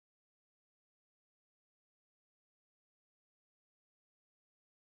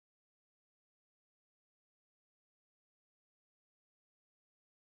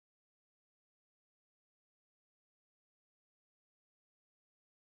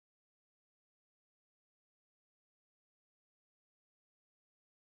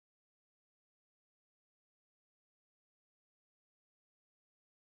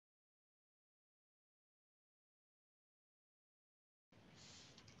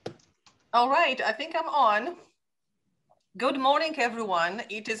All right, I think I'm on. Good morning, everyone.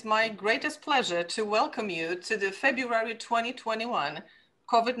 It is my greatest pleasure to welcome you to the February 2021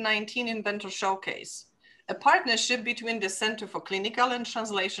 COVID-19 Inventor Showcase, a partnership between the Center for Clinical and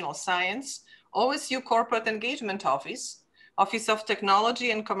Translational Science, OSU Corporate Engagement Office, Office of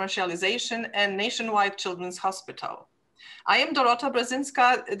Technology and Commercialization, and Nationwide Children's Hospital. I am Dorota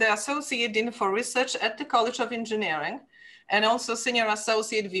Brzezinska, the Associate Dean for Research at the College of Engineering, and also Senior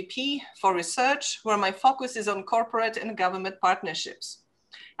Associate VP for Research, where my focus is on corporate and government partnerships.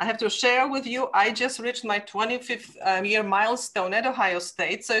 I have to share with you, I just reached my 25th year milestone at Ohio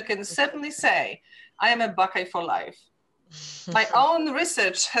State, so you can certainly say I am a Buckeye for life. My own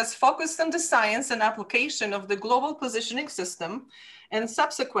research has focused on the science and application of the global positioning system and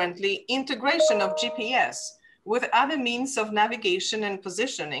subsequently integration of GPS with other means of navigation and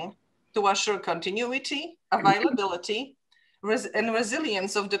positioning to assure continuity, availability, and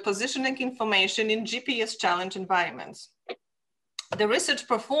resilience of the positioning information in GPS challenge environments. The research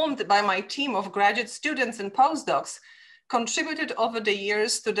performed by my team of graduate students and postdocs contributed over the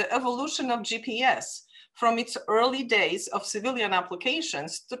years to the evolution of GPS from its early days of civilian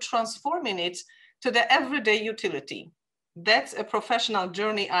applications to transforming it to the everyday utility. That's a professional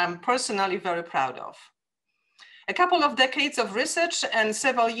journey I'm personally very proud of. A couple of decades of research and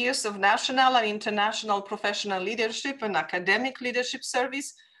several years of national and international professional leadership and academic leadership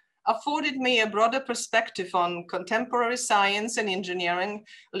service afforded me a broader perspective on contemporary science and engineering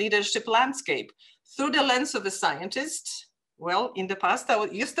leadership landscape through the lens of a scientist. Well, in the past, I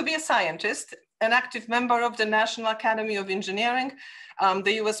used to be a scientist, an active member of the National Academy of Engineering,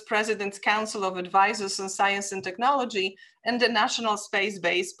 the US President's Council of Advisors on Science and Technology, and the National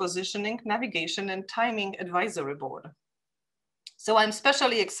Space-Based Positioning, Navigation, and Timing Advisory Board. So I'm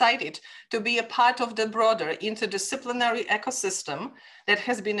especially excited to be a part of the broader interdisciplinary ecosystem that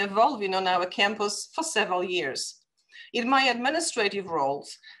has been evolving on our campus for several years. In my administrative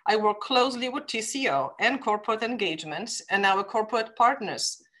roles, I work closely with TCO and corporate engagement and our corporate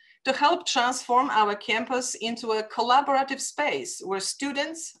partners to help transform our campus into a collaborative space where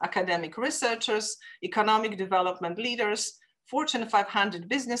students, academic researchers, economic development leaders, Fortune 500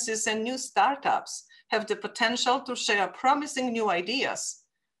 businesses, and new startups have the potential to share promising new ideas,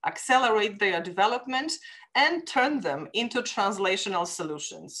 accelerate their development, and turn them into translational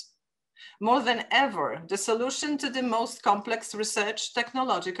solutions. More than ever, the solution to the most complex research,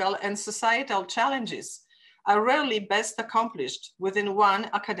 technological, and societal challenges are rarely best accomplished within one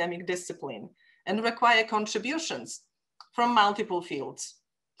academic discipline and require contributions from multiple fields.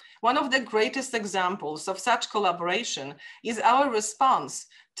 One of the greatest examples of such collaboration is our response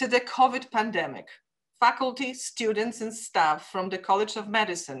to the COVID pandemic. Faculty, students, and staff from the College of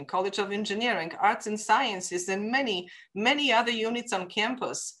Medicine, College of Engineering, Arts and Sciences, and many other units on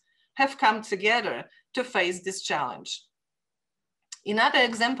campus have come together to face this challenge. Another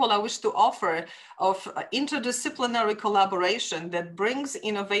example I wish to offer of interdisciplinary collaboration that brings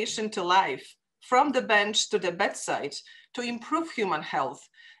innovation to life from the bench to the bedside to improve human health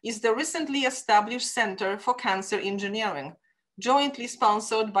is the recently established Center for Cancer Engineering, jointly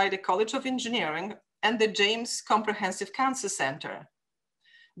sponsored by the College of Engineering and the James Comprehensive Cancer Center.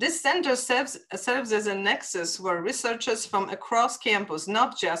 This center serves as a nexus where researchers from across campus,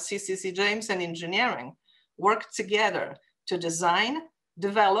 not just CCC James and Engineering, work together to design,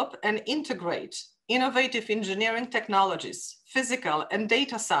 develop, and integrate innovative engineering technologies, physical and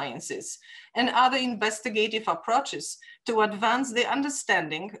data sciences, and other investigative approaches to advance the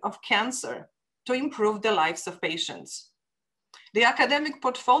understanding of cancer to improve the lives of patients. The academic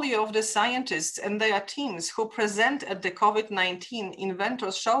portfolio of the scientists and their teams who present at the COVID-19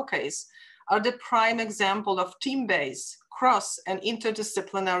 Inventor Showcase are the prime example of team-based, cross and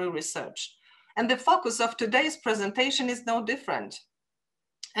interdisciplinary research. And the focus of today's presentation is no different.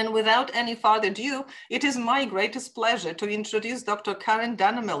 And without any further ado, it is my greatest pleasure to introduce Dr. Karen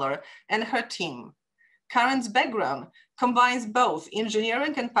Dannemiller and her team. Karen's background combines both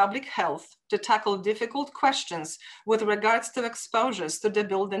engineering and public health to tackle difficult questions with regards to exposures to the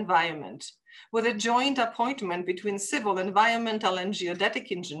built environment, with a joint appointment between civil, environmental, and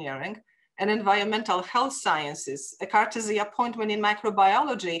geodetic engineering and environmental health sciences, a courtesy appointment in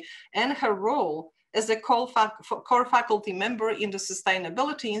microbiology, and her role as a core faculty member in the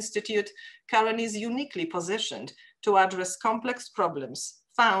Sustainability Institute. Karen is uniquely positioned to address complex problems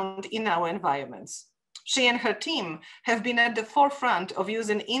found in our environments. She and her team have been at the forefront of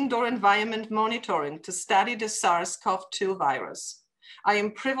using indoor environment monitoring to study the SARS-CoV-2 virus. I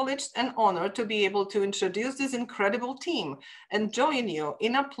am privileged and honored to be able to introduce this incredible team and join you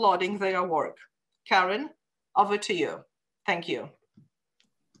in applauding their work. Karen, over to you. Thank you.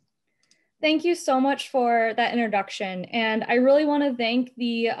 Thank you so much for that introduction. And I really want to thank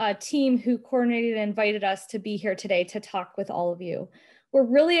the team who coordinated and invited us to be here today to talk with all of you. We're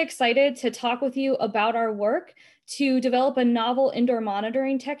really excited to talk with you about our work to develop a novel indoor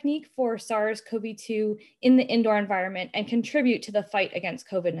monitoring technique for SARS-CoV-2 in the indoor environment and contribute to the fight against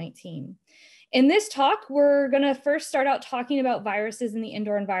COVID-19. In this talk, we're going to first start out talking about viruses in the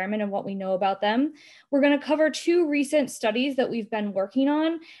indoor environment and what we know about them. We're going to cover 2 recent studies that we've been working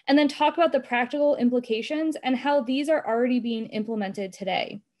on, and then talk about the practical implications and how these are already being implemented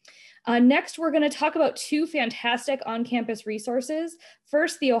today. Next, we're going to talk about 2 fantastic on-campus resources.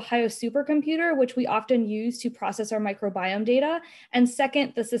 First, the Ohio Supercomputer, which we often use to process our microbiome data. And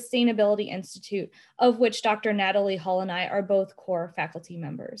second, the Sustainability Institute, of which Dr. Natalie Hall and I are both core faculty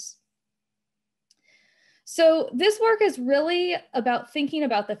members. So this work is really about thinking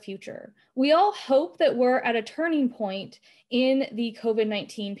about the future. We all hope that we're at a turning point in the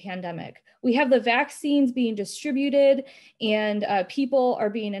COVID-19 pandemic. We have the vaccines being distributed and people are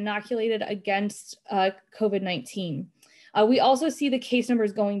being inoculated against COVID-19. We also see the case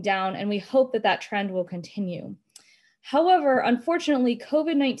numbers going down, and we hope that that trend will continue. However, unfortunately,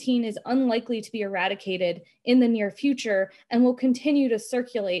 COVID-19 is unlikely to be eradicated in the near future and will continue to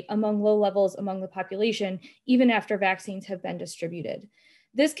circulate among low levels among the population, even after vaccines have been distributed.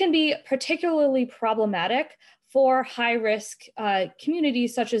 This can be particularly problematic for high-risk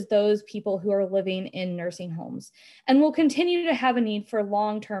communities, such as those people who are living in nursing homes, and will continue to have a need for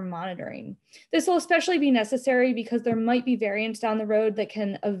long-term monitoring. This will especially be necessary because there might be variants down the road that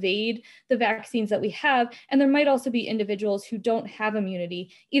can evade the vaccines that we have, and there might also be individuals who don't have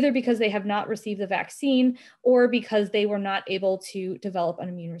immunity, either because they have not received the vaccine or because they were not able to develop an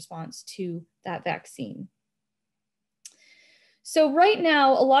immune response to that vaccine. So right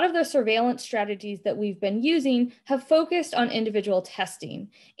now, a lot of the surveillance strategies that we've been using have focused on individual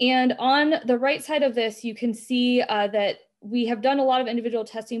testing. And on the right side of this, you can see that we have done a lot of individual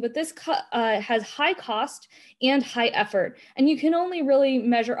testing, but this has high cost and high effort. And you can only really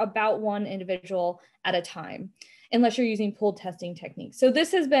measure about 1 individual at a time, unless you're using pooled testing techniques. So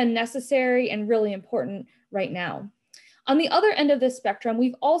this has been necessary and really important right now. On the other end of the spectrum,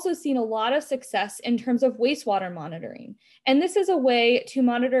 we've also seen a lot of success in terms of wastewater monitoring. And this is a way to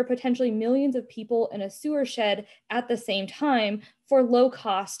monitor potentially millions of people in a sewer shed at the same time for low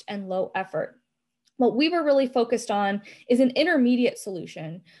cost and low effort. What we were really focused on is an intermediate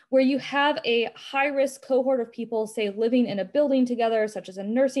solution where you have a high-risk cohort of people, say, living in a building together, such as a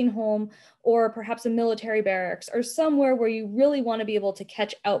nursing home, or perhaps a military barracks, or somewhere where you really want to be able to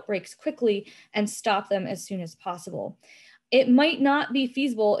catch outbreaks quickly and stop them as soon as possible. It might not be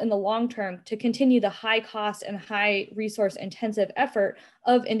feasible in the long term to continue the high cost and high resource intensive effort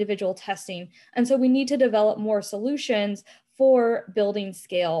of individual testing. And so we need to develop more solutions for building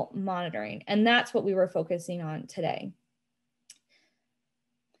scale monitoring. And that's what we were focusing on today.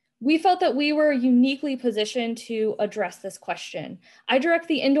 We felt that we were uniquely positioned to address this question. I direct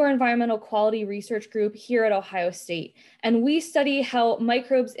the Indoor Environmental Quality Research Group here at Ohio State, and we study how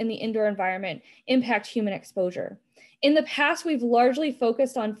microbes in the indoor environment impact human exposure. In the past, we've largely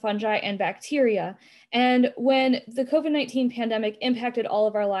focused on fungi and bacteria. And when the COVID-19 pandemic impacted all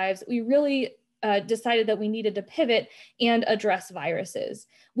of our lives, we really decided that we needed to pivot and address viruses.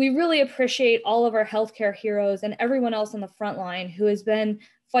 We really appreciate all of our healthcare heroes and everyone else on the front line who has been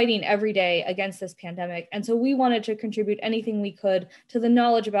fighting every day against this pandemic. And so we wanted to contribute anything we could to the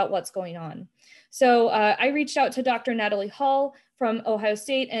knowledge about what's going on. So I reached out to Dr. Natalie Hall from Ohio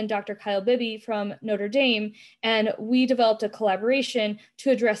State and Dr. Kyle Bibby from Notre Dame, and we developed a collaboration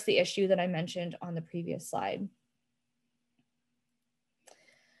to address the issue that I mentioned on the previous slide.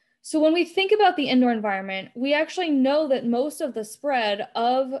 So when we think about the indoor environment, we actually know that most of the spread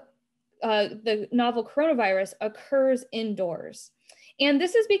of the novel coronavirus occurs indoors. And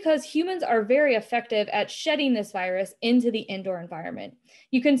this is because humans are very effective at shedding this virus into the indoor environment.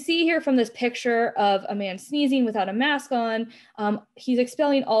 You can see here from this picture of a man sneezing without a mask on, he's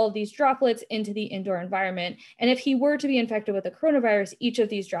expelling all of these droplets into the indoor environment. And if he were to be infected with the coronavirus, each of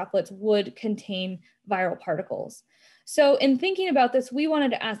these droplets would contain viral particles. So in thinking about this, we wanted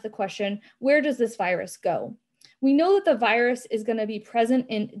to ask the question, where does this virus go? We know that the virus is going to be present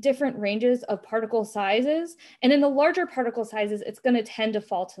in different ranges of particle sizes, and in the larger particle sizes, it's going to tend to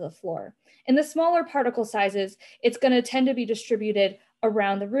fall to the floor. In the smaller particle sizes, it's going to tend to be distributed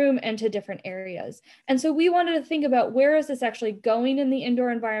around the room and to different areas. And so we wanted to think about where is this actually going in the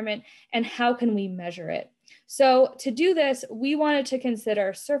indoor environment and how can we measure it? So to do this, we wanted to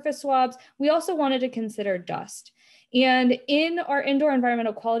consider surface swabs. We also wanted to consider dust. And in our indoor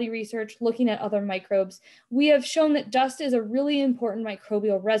environmental quality research, looking at other microbes, we have shown that dust is a really important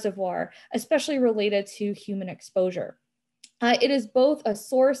microbial reservoir, especially related to human exposure. It is both a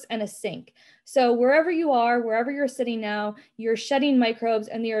source and a sink. So wherever you are, wherever you're sitting now, you're shedding microbes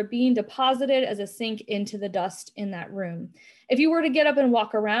and they are being deposited as a sink into the dust in that room. If you were to get up and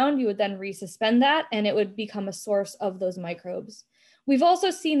walk around, you would then resuspend that and it would become a source of those microbes. We've also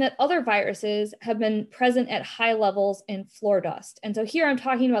seen that other viruses have been present at high levels in floor dust. And so here I'm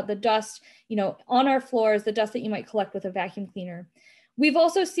talking about the dust, on our floors, the dust that you might collect with a vacuum cleaner. We've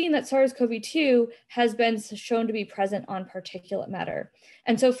also seen that SARS-CoV-2 has been shown to be present on particulate matter.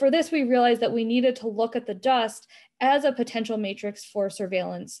 And so for this, we realized that we needed to look at the dust as a potential matrix for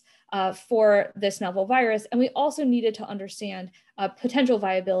surveillance for this novel virus. And we also needed to understand potential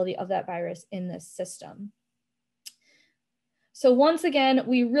viability of that virus in this system. So once again,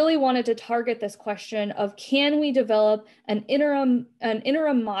 we really wanted to target this question of, can we develop an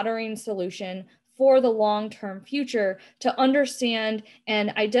interim monitoring solution for the long-term future to understand and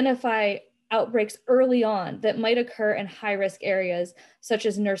identify outbreaks early on that might occur in high-risk areas, such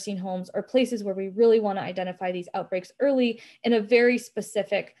as nursing homes or places where we really want to identify these outbreaks early in a very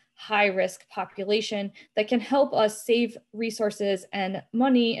specific high-risk population that can help us save resources and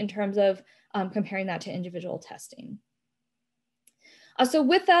money in terms of comparing that to individual testing. So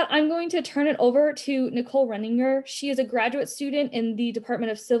with that, I'm going to turn it over to Nicole Renninger. She is a graduate student in the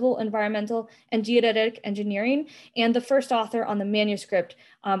Department of Civil, Environmental, and Geodetic Engineering, and the first author on the manuscript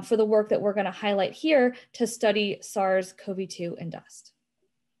for the work that we're going to highlight here to study SARS-CoV-2 in dust.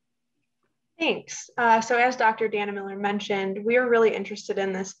 Thanks. So as Dr. Dana Miller mentioned, we are really interested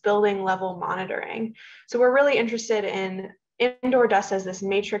in this building level monitoring. So we're really interested in indoor dust as this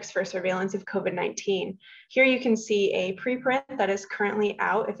matrix for surveillance of COVID-19. Here you can see a preprint that is currently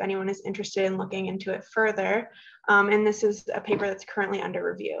out if anyone is interested in looking into it further. And this is a paper that's currently under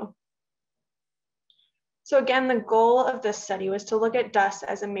review. So again, the goal of this study was to look at dust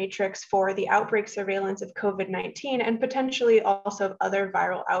as a matrix for the outbreak surveillance of COVID-19 and potentially also of other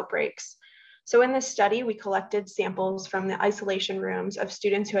viral outbreaks. So in this study, we collected samples from the isolation rooms of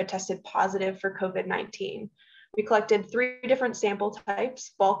students who had tested positive for COVID-19. We collected 3 different sample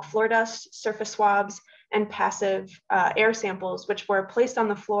types: bulk floor dust, surface swabs, and passive air samples, which were placed on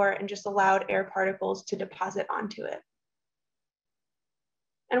the floor and just allowed air particles to deposit onto it.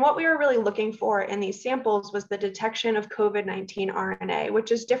 And what we were really looking for in these samples was the detection of COVID-19 RNA,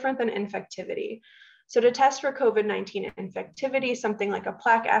 which is different than infectivity. So to test for COVID-19 infectivity, something like a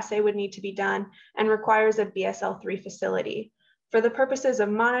plaque assay would need to be done and requires a BSL-3 facility. For the purposes of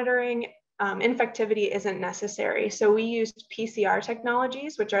monitoring, infectivity isn't necessary. So we used PCR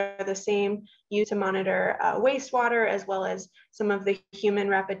technologies, which are the same used to monitor wastewater, as well as some of the human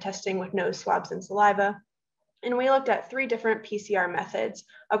rapid testing with nose swabs and saliva. And we looked at 3 different PCR methods: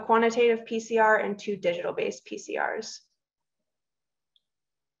 a quantitative PCR and 2 digital-based PCRs.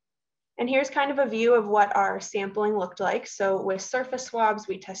 And here's kind of a view of what our sampling looked like. So with surface swabs,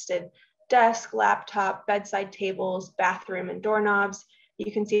 we tested desk, laptop, bedside tables, bathroom, and doorknobs.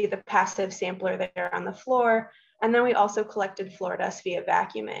 You can see the passive sampler there on the floor. And then we also collected floor dust via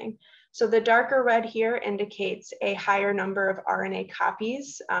vacuuming. So the darker red here indicates a higher number of RNA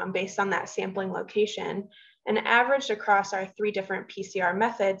copies based on that sampling location. And averaged across our 3 different PCR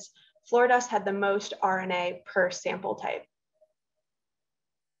methods, floor dust had the most RNA per sample type.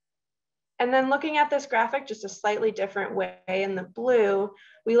 And then looking at this graphic just a slightly different way, in the blue,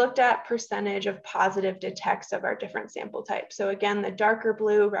 we looked at percentage of positive detects of our different sample types. So again, the darker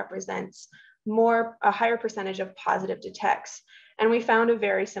blue represents a higher percentage of positive detects. And we found a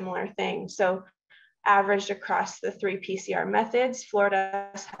very similar thing. So averaged across the 3 PCR methods, floor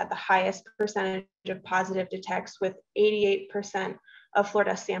dust had the highest percentage of positive detects, with 88% of floor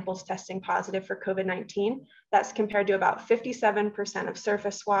dust samples testing positive for COVID-19. That's compared to about 57% of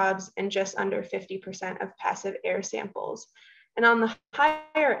surface swabs and just under 50% of passive air samples. And on the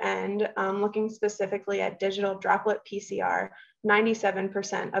higher end, looking specifically at digital droplet PCR,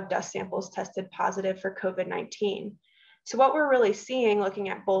 97% of dust samples tested positive for COVID-19. So what we're really seeing, looking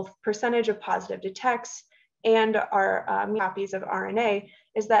at both percentage of positive detects and our copies of RNA,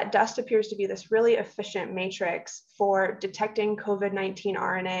 is that dust appears to be this really efficient matrix for detecting COVID-19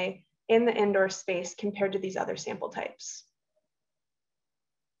 RNA in the indoor space compared to these other sample types.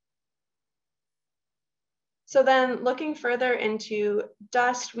 So then looking further into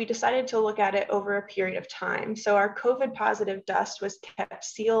dust, we decided to look at it over a period of time. So our COVID positive dust was kept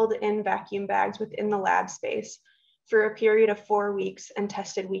sealed in vacuum bags within the lab space for a period of 4 weeks and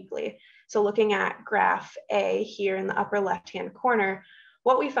tested weekly. So looking at graph A here in the upper left-hand corner,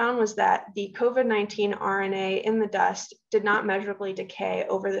 what we found was that the COVID-19 RNA in the dust did not measurably decay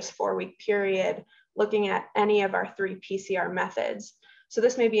over this 4-week period, looking at any of our 3 PCR methods. So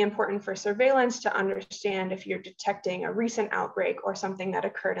this may be important for surveillance to understand if you're detecting a recent outbreak or something that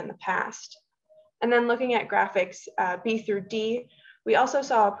occurred in the past. And then looking at graphics B through D, we also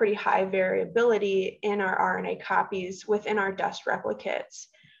saw a pretty high variability in our RNA copies within our dust replicates.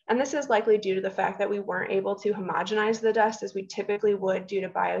 And this is likely due to the fact that we weren't able to homogenize the dust as we typically would due to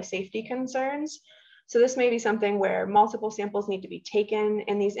biosafety concerns. So this may be something where multiple samples need to be taken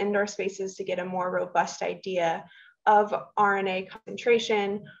in these indoor spaces to get a more robust idea of RNA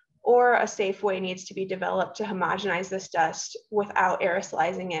concentration, or a safe way needs to be developed to homogenize this dust without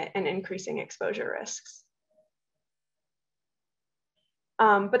aerosolizing it and increasing exposure risks.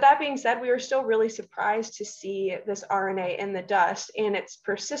 But that being said, we were still really surprised to see this RNA in the dust and its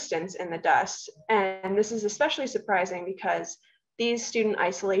persistence in the dust. And this is especially surprising because these student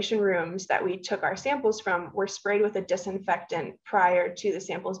isolation rooms that we took our samples from were sprayed with a disinfectant prior to the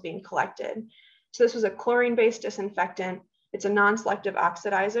samples being collected. So this was a chlorine-based disinfectant. It's a non-selective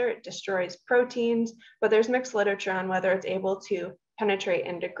oxidizer. It destroys proteins, but there's mixed literature on whether it's able to penetrate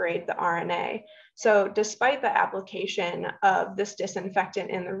and degrade the RNA. So despite the application of this disinfectant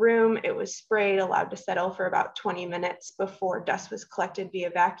in the room, it was sprayed, allowed to settle for about 20 minutes before dust was collected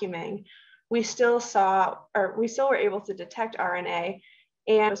via vacuuming. We still were able to detect RNA,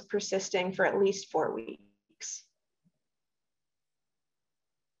 and it was persisting for at least 4 weeks.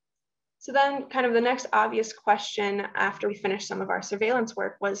 So then kind of the next obvious question after we finished some of our surveillance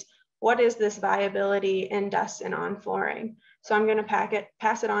work was, what is this viability in dust and on flooring? So I'm going to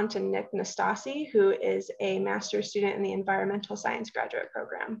pass it on to Nick Nastasi, who is a master's student in the environmental science graduate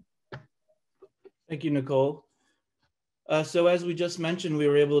program. Thank you, Nicole. So as we just mentioned, we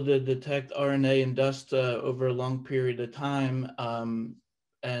were able to detect RNA in dust over a long period of time.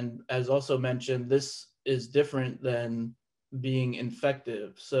 And as also mentioned, this is different than being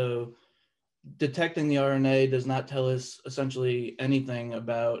infective. So detecting the RNA does not tell us essentially anything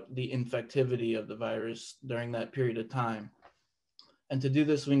about the infectivity of the virus during that period of time. And to do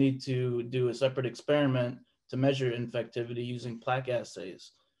this, we need to do a separate experiment to measure infectivity using plaque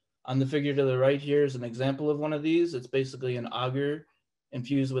assays. On the figure to the right here is an example of one of these. It's basically an agar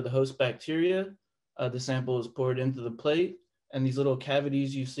infused with a host bacteria. The sample is poured into the plate, and these little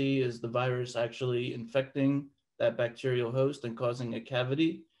cavities you see is the virus actually infecting that bacterial host and causing a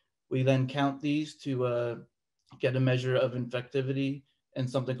cavity. We then count these to get a measure of infectivity in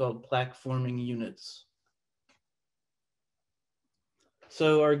something called plaque forming units.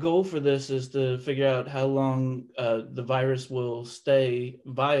 So our goal for this is to figure out how long the virus will stay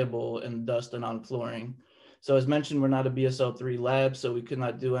viable in dust and on flooring. So as mentioned, we're not a BSL-3 lab, so we could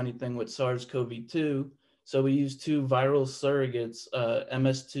not do anything with SARS-CoV-2. So we used 2 viral surrogates,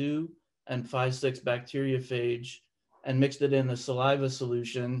 MS2 and 5/6 bacteriophage, and mixed it in a saliva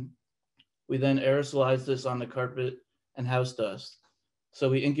solution. We then aerosolized this on the carpet and house dust. So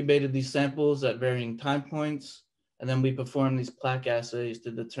we incubated these samples at varying time points, and then we performed these plaque assays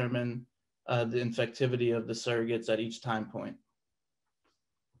to determine the infectivity of the surrogates at each time point.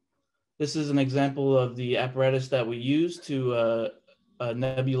 This is an example of the apparatus that we use to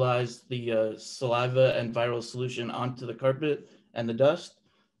nebulize the saliva and viral solution onto the carpet and the dust.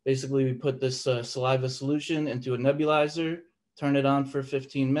 Basically, we put this saliva solution into a nebulizer, turn it on for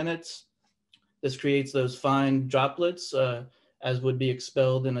 15 minutes. This creates those fine droplets as would be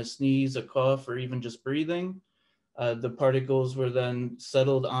expelled in a sneeze, a cough, or even just breathing. The particles were then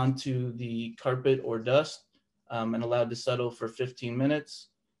settled onto the carpet or dust and allowed to settle for 15 minutes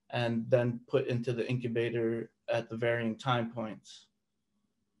and then put into the incubator at the varying time points.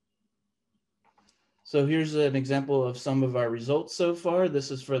 So here's an example of some of our results so far.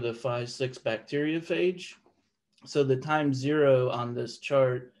 This is for the 5/6 bacteriophage. So the time 0 on this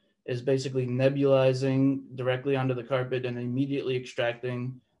chart is basically nebulizing directly onto the carpet and immediately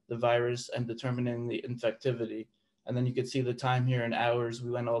extracting the virus and determining the infectivity. And then you can see the time here in hours.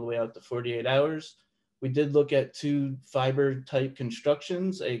 We went all the way out to 48 hours. We did look at 2 fiber type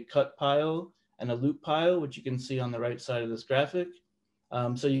constructions, a cut pile and a loop pile, which you can see on the right side of this graphic.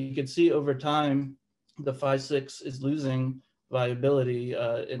 So you can see over time, the 5/6 is losing viability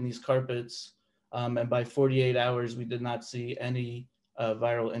in these carpets. And by 48 hours, we did not see any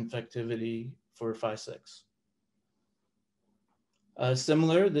viral infectivity for 5/6.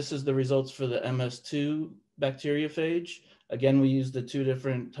 Similar, this is the results for the MS2 bacteriophage. Again, we used the 2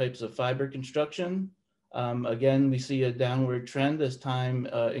 different types of fiber construction. Again, we see a downward trend as time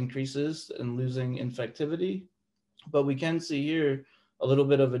increases and losing infectivity. But we can see here a little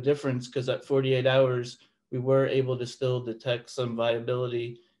bit of a difference because at 48 hours, we were able to still detect some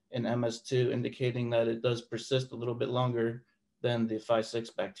viability in MS2, indicating that it does persist a little bit longer than the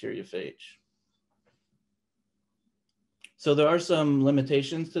 5-6 bacteriophage. So there are some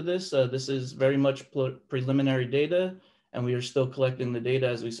limitations to this. This is very much preliminary data, and we are still collecting the data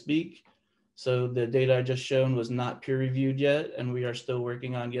as we speak. So the data I just shown was not peer reviewed yet, and we are still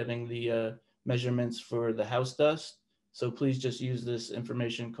working on getting the measurements for the house dust. So please just use this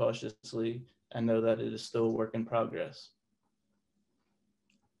information cautiously and know that it is still a work in progress.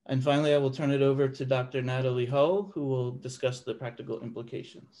 And finally, I will turn it over to Dr. Natalie Hull, who will discuss the practical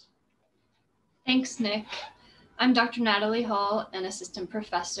implications. Thanks, Nick. I'm Dr. Natalie Hull, an assistant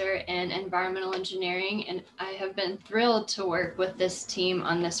professor in environmental engineering, and I have been thrilled to work with this team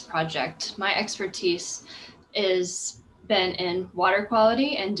on this project. My expertise has been in water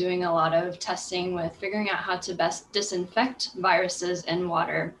quality and doing a lot of testing with figuring out how to best disinfect viruses in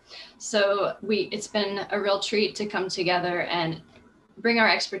water. So it's been a real treat to come together and bring our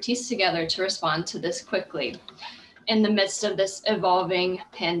expertise together to respond to this quickly in the midst of this evolving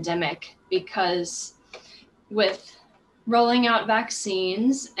pandemic, because with rolling out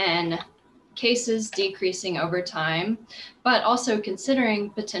vaccines and cases decreasing over time, but also considering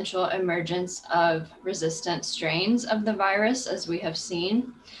potential emergence of resistant strains of the virus, as we have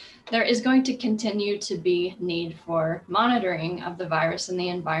seen, there is going to continue to be need for monitoring of the virus in the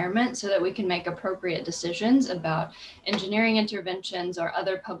environment so that we can make appropriate decisions about engineering interventions or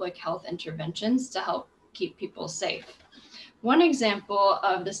other public health interventions to help keep people safe. One example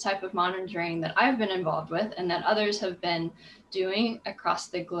of this type of monitoring that I've been involved with and that others have been doing across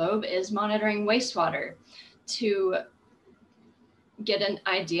the globe is monitoring wastewater to get an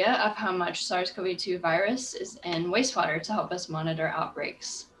idea of how much SARS-CoV-2 virus is in wastewater to help us monitor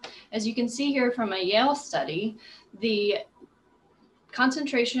outbreaks. As you can see here from a Yale study, the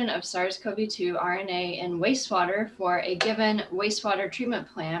concentration of SARS-CoV-2 RNA in wastewater for a given wastewater treatment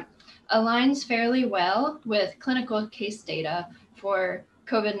plant aligns fairly well with clinical case data for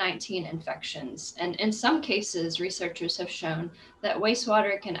COVID-19 infections. And in some cases, researchers have shown that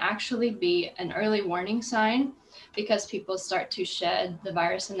wastewater can actually be an early warning sign because people start to shed the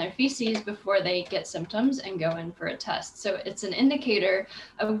virus in their feces before they get symptoms and go in for a test. So it's an indicator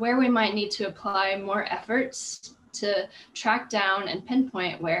of where we might need to apply more efforts to track down and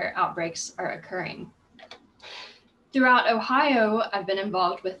pinpoint where outbreaks are occurring. Throughout Ohio, I've been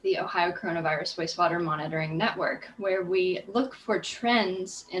involved with the Ohio Coronavirus Wastewater Monitoring Network, where we look for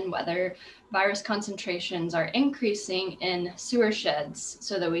trends in whether virus concentrations are increasing in sewer sheds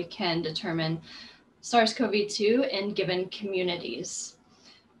so that we can determine SARS-CoV-2 in given communities.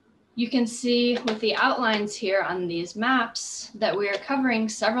 You can see with the outlines here on these maps that we are covering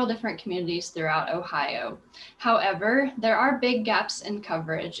several different communities throughout Ohio. However, there are big gaps in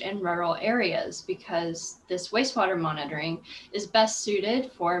coverage in rural areas because this wastewater monitoring is best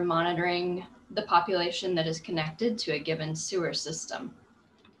suited for monitoring the population that is connected to a given sewer system.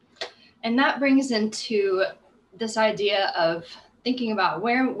 And that brings into this idea of thinking about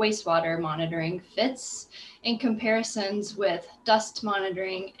where wastewater monitoring fits in comparisons with dust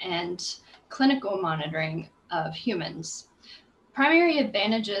monitoring and clinical monitoring of humans. Primary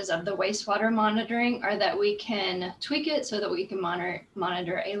advantages of the wastewater monitoring are that we can tweak it so that we can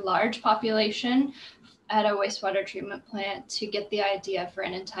monitor a large population at a wastewater treatment plant to get the idea for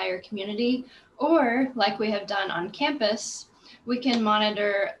an entire community, or like we have done on campus, we can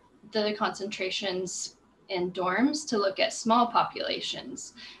monitor the concentrations in dorms to look at small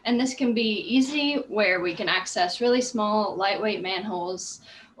populations. And this can be easy where we can access really small, lightweight manholes,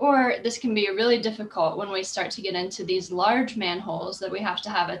 or this can be really difficult when we start to get into these large manholes that we have to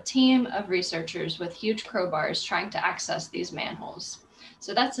have a team of researchers with huge crowbars trying to access these manholes.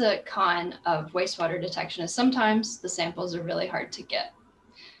 So that's a con of wastewater detection, is sometimes the samples are really hard to get.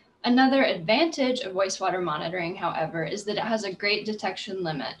 Another advantage of wastewater monitoring, however, is that it has a great detection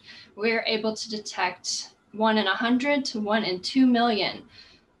limit. We're able to detect 1 in 100 to 1 in 2 million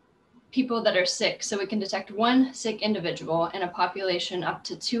people that are sick. So we can detect one sick individual in a population up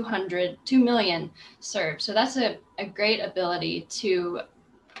to 2 million served. So that's a great ability to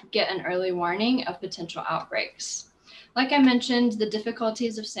get an early warning of potential outbreaks. Like I mentioned, the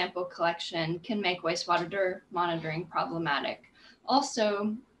difficulties of sample collection can make wastewater monitoring problematic.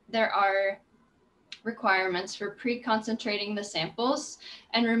 Also, there are requirements for pre-concentrating the samples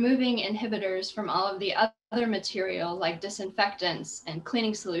and removing inhibitors from all of the other material like disinfectants and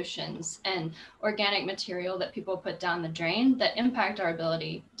cleaning solutions and organic material that people put down the drain that impact our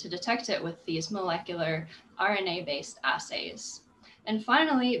ability to detect it with these molecular RNA-based assays. And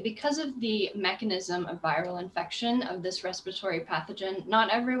finally, because of the mechanism of viral infection of this respiratory pathogen,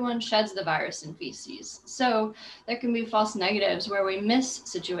 not everyone sheds the virus in feces. So there can be false negatives where we miss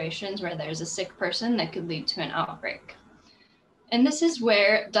situations where there's a sick person that could lead to an outbreak. And this is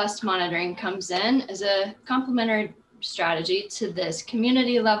where dust monitoring comes in as a complementary strategy to this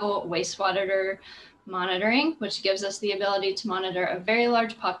community level wastewater monitoring, which gives us the ability to monitor a very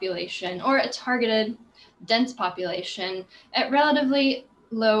large population or a targeted dense population at relatively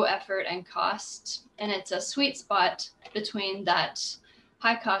low effort and cost. And it's a sweet spot between that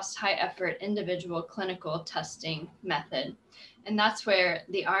high cost, high effort individual clinical testing method. And that's where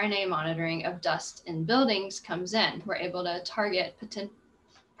the RNA monitoring of dust in buildings comes in. We're able to target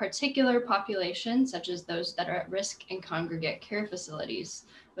particular populations, such as those that are at risk in congregate care facilities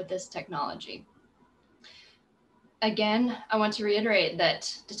with this technology. Again, I want to reiterate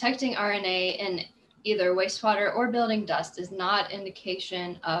that detecting RNA in either wastewater or building dust is not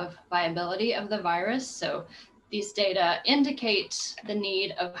indication of viability of the virus. So these data indicate the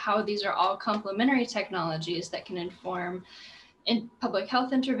need of how these are all complementary technologies that can inform in public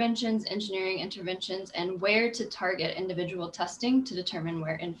health interventions, engineering interventions, and where to target individual testing to determine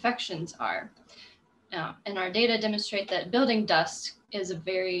where infections are. And our data demonstrate that building dust is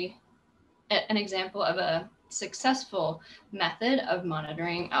an example of a successful method of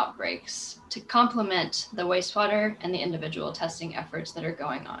monitoring outbreaks to complement the wastewater and the individual testing efforts that are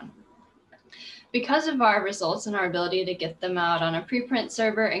going on. Because of our results and our ability to get them out on a preprint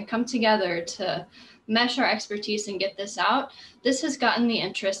server and come together to mesh our expertise and get this out, this has gotten the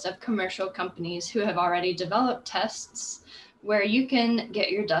interest of commercial companies who have already developed tests where you can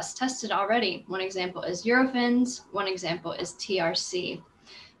get your dust tested already. One example is Eurofins, one example is TRC.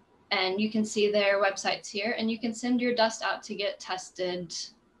 And you can see their websites here, and you can send your dust out to get tested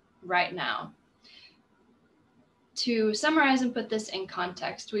right now. To summarize and put this in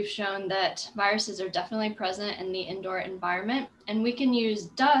context, we've shown that viruses are definitely present in the indoor environment, and we can use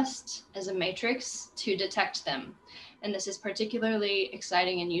dust as a matrix to detect them. And this is particularly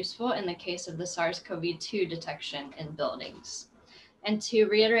exciting and useful in the case of the SARS-CoV-2 detection in buildings. And to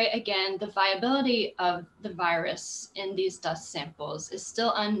reiterate again, the viability of the virus in these dust samples is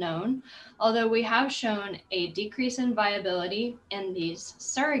still unknown, although we have shown a decrease in viability in these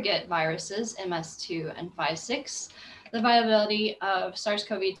surrogate viruses, MS2 and Phi6. The viability of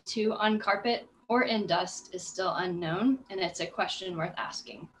SARS-CoV-2 on carpet or in dust is still unknown, and it's a question worth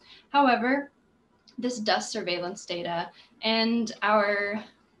asking. However, this dust surveillance data and our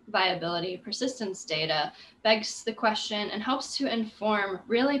viability persistence data begs the question and helps to inform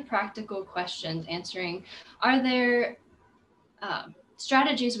really practical questions answering, are there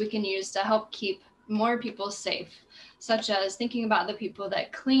strategies we can use to help keep more people safe, such as thinking about the people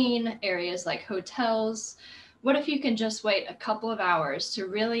that clean areas like hotels. What if you can just wait a couple of hours to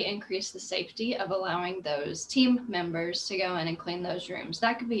really increase the safety of allowing those team members to go in and clean those rooms?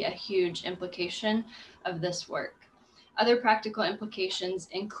 That could be a huge implication of this work. Other practical implications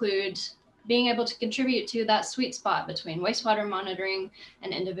include being able to contribute to that sweet spot between wastewater monitoring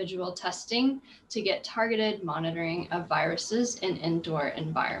and individual testing to get targeted monitoring of viruses in indoor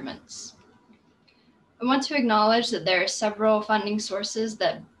environments. I want to acknowledge that there are several funding sources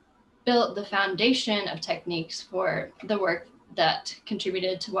that built the foundation of techniques for the work that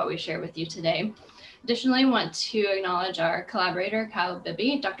contributed to what we share with you today. Additionally, I want to acknowledge our collaborator,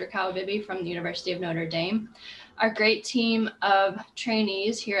 Dr. Kyle Bibby from the University of Notre Dame, our great team of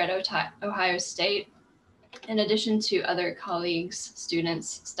trainees here at Ohio State, in addition to other colleagues,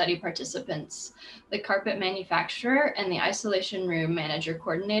 students, study participants, the carpet manufacturer, and the isolation room manager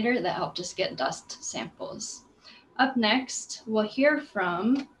coordinator that helped us get dust samples. Up next, we'll hear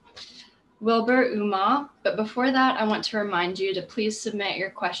from Wilbur Uma, but before that, I want to remind you to please submit your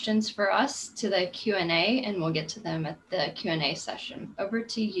questions for us to the Q&A, and we'll get to them at the Q&A session. Over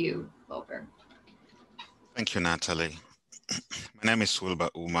to you, Wilbur. Thank you, Natalie. My name is Wilbur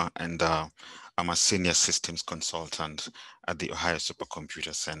Uma, and I'm a senior systems consultant at the Ohio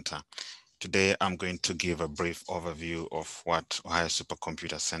Supercomputer Center. Today, I'm going to give a brief overview of what Ohio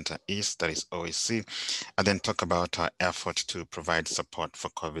Supercomputer Center is, that is OSC, and then talk about our effort to provide support for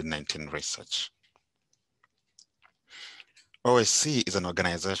COVID-19 research. OSC is an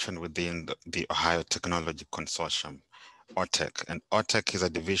organization within the Ohio Technology Consortium, OTEC, and OTEC is a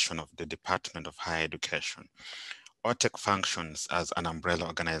division of the Department of Higher Education. OTEC functions as an umbrella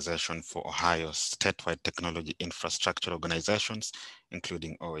organization for Ohio's statewide technology infrastructure organizations,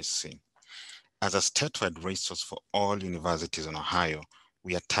 including OSC. As a statewide resource for all universities in Ohio,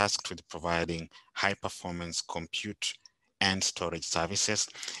 we are tasked with providing high-performance compute and storage services,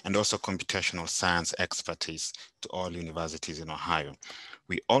 and also computational science expertise to all universities in Ohio.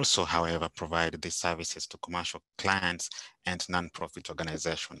 We also, however, provide these services to commercial clients and nonprofit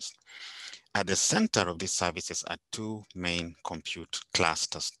organizations. At the center of these services are two main compute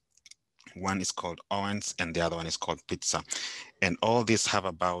clusters. One is called Owens and the other one is called Pizza. And all these have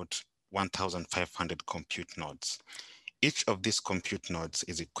about 1,500 compute nodes. Each of these compute nodes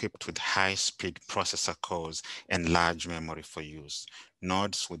is equipped with high-speed processor cores and large memory for use.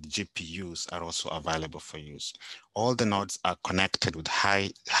 Nodes with GPUs are also available for use. All the nodes are connected with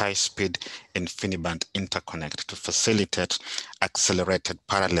high-speed InfiniBand interconnect to facilitate accelerated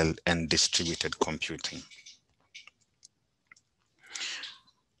parallel and distributed computing.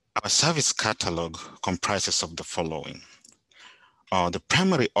 Our service catalog comprises of the following. The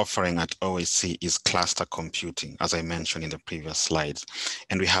primary offering at OSC is cluster computing, as I mentioned in the previous slides.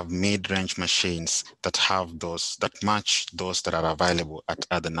 And we have mid-range machines that have those that match those that are available at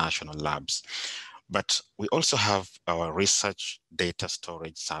other national labs. But we also have our research data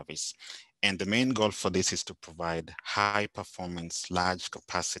storage service. And the main goal for this is to provide high performance, large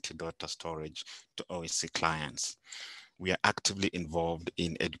capacity data storage to OSC clients. We are actively involved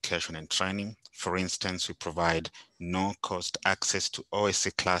in education and training. For instance, we provide no-cost access to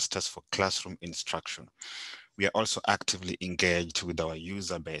OSC clusters for classroom instruction. We are also actively engaged with our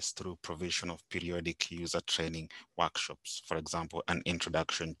user base through provision of periodic user training workshops, for example, an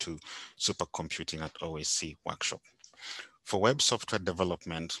introduction to supercomputing at OSC workshop. For web software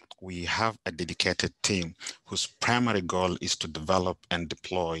development, we have a dedicated team whose primary goal is to develop and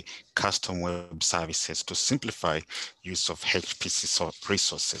deploy custom web services to simplify use of HPC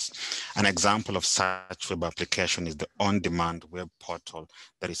resources. An example of such web application is the on-demand web portal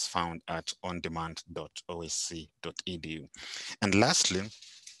that is found at ondemand.osc.edu. And lastly,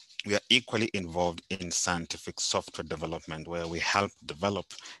 we are equally involved in scientific software development, where we help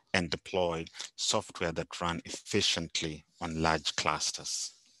develop and deploy software that run efficiently on large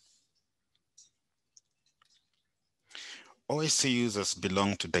clusters. OSC users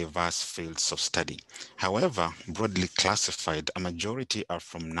belong to diverse fields of study. However, broadly classified, a majority are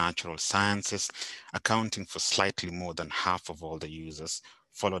from natural sciences, accounting for slightly more than half of all the users,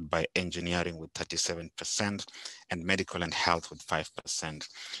 followed by engineering with 37% and medical and health with 5%.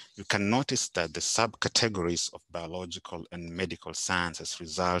 You can notice that the subcategories of biological and medical sciences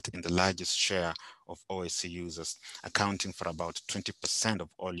result in the largest share of OSC users, accounting for about 20% of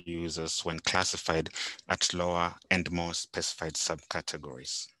all users when classified at lower and more specified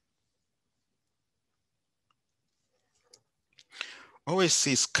subcategories.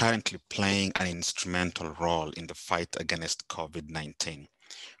 OSC is currently playing an instrumental role in the fight against COVID-19.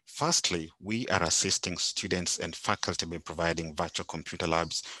 Firstly, we are assisting students and faculty by providing virtual computer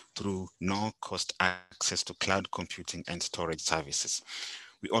labs through no-cost access to cloud computing and storage services.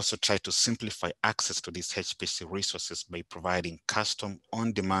 We also try to simplify access to these HPC resources by providing custom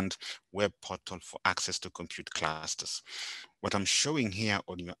on-demand web portal for access to compute clusters. What I'm showing here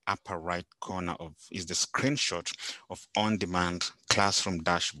on your upper right corner is the screenshot of on-demand classroom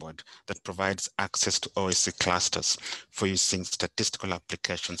dashboard that provides access to OSC clusters for using statistical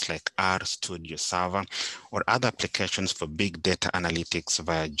applications like RStudio Server or other applications for big data analytics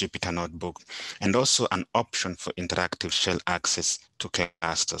via Jupyter Notebook, and also an option for interactive shell access to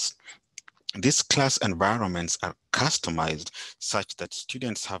clusters. These class environments are customized such that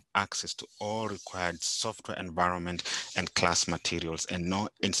students have access to all required software environment and class materials, and no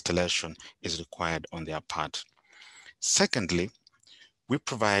installation is required on their part. Secondly, we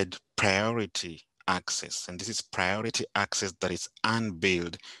provide priority access, and this is priority access that is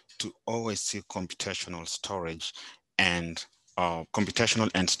unbilled to OSC computational storage and computational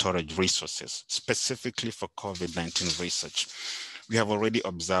and storage resources, specifically for COVID-19 research. We have already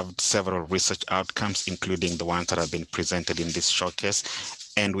observed several research outcomes, including the ones that have been presented in this showcase.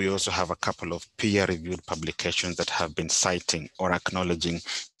 And we also have a couple of peer-reviewed publications that have been citing or acknowledging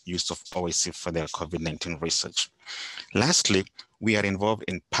use of OSC for their COVID-19 research. Lastly, we are involved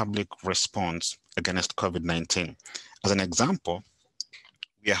in public response against COVID-19. As an example,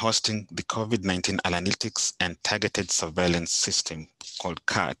 we are hosting the COVID-19 Analytics and Targeted Surveillance System called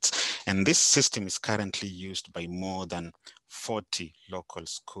CART. And this system is currently used by more than 40 local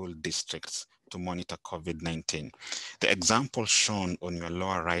school districts to monitor COVID-19. The example shown on your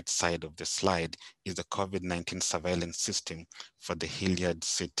lower right side of the slide is the COVID-19 surveillance system for the Hilliard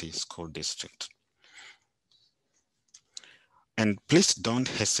City School District. And please don't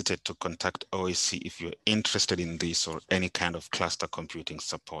hesitate to contact OSC if you're interested in this or any kind of cluster computing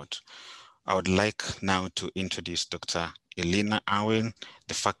support. I would like now to introduce Dr. Elena Owen,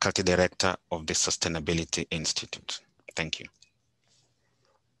 the Faculty Director of the Sustainability Institute. Thank you.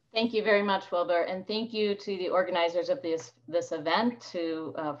 Thank you very much, Wilbur, and thank you to the organizers of this event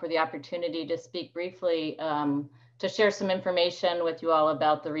for the opportunity to speak briefly to share some information with you all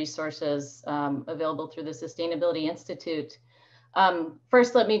about the resources available through the Sustainability Institute.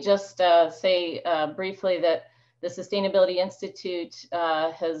 First, let me just say briefly that the Sustainability Institute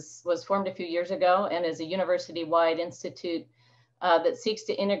was formed a few years ago and is a university-wide institute that seeks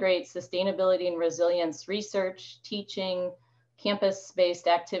to integrate sustainability and resilience research, teaching, campus-based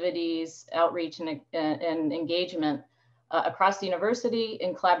activities, outreach, and engagement across the university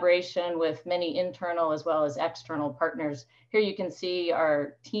in collaboration with many internal as well as external partners. Here you can see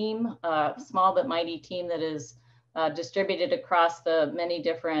our team, small but mighty team that is distributed across the many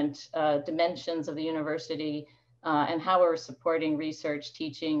different dimensions of the university and how we're supporting research,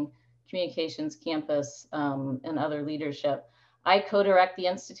 teaching, communications, campus, and other leadership. I co-direct the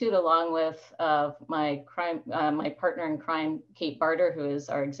Institute along with my partner in crime, Kate Barter, who is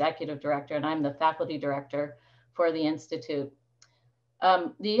our executive director, and I'm the faculty director for the Institute.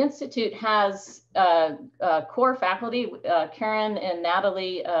 The Institute has core faculty, Karen and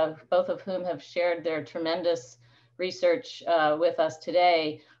Natalie, both of whom have shared their tremendous research with us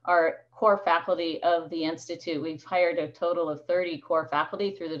today, are core faculty of the Institute. We've hired a total of 30 core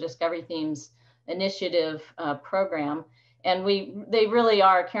faculty through the Discovery Themes Initiative program. And they really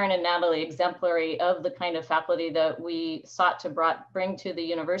are, Karen and Natalie, exemplary of the kind of faculty that we sought to bring to the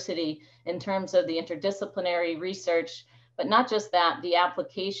university in terms of the interdisciplinary research, but not just that, the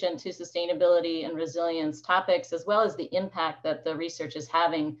application to sustainability and resilience topics, as well as the impact that the research is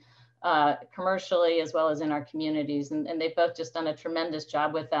having commercially, as well as in our communities. And they've both just done a tremendous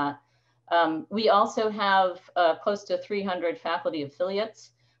job with that. We also have close to 300 faculty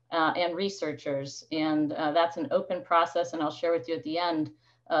affiliates and researchers, and that's an open process, and I'll share with you at the end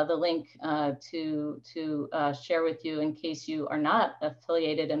the link to share with you in case you are not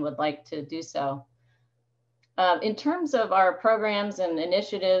affiliated and would like to do so. In terms of our programs and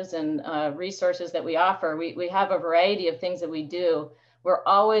initiatives and resources that we offer, we have a variety of things that we do. We're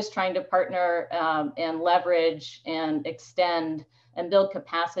always trying to partner and leverage and extend and build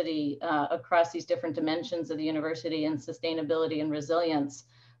capacity across these different dimensions of the university and sustainability and resilience.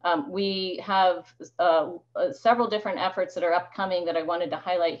 We have several different efforts that are upcoming that I wanted to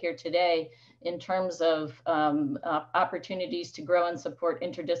highlight here today in terms of opportunities to grow and support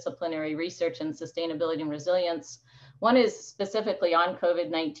interdisciplinary research and sustainability and resilience. One is specifically on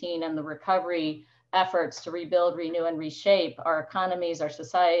COVID-19 and the recovery efforts to rebuild, renew, and reshape our economies, our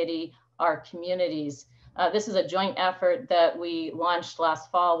society, our communities. This is a joint effort that we launched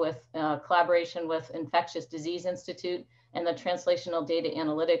last fall with collaboration with Infectious Disease Institute and the Translational Data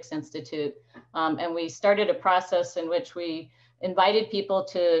Analytics Institute. And we started a process in which we invited people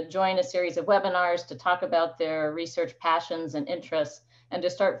to join a series of webinars to talk about their research passions and interests and to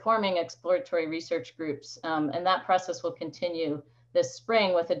start forming exploratory research groups. And that process will continue this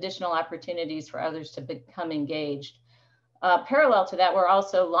spring with additional opportunities for others to become engaged. Parallel to that, we're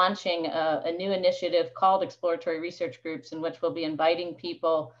also launching a new initiative called Exploratory Research Groups, in which we'll be inviting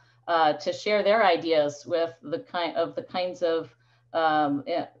people to share their ideas with the kinds of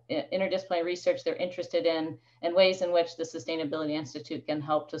interdisciplinary research they're interested in and ways in which the Sustainability Institute can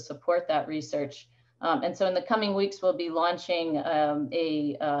help to support that research. And so in the coming weeks, we'll be launching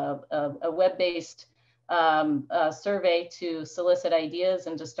a web-based survey to solicit ideas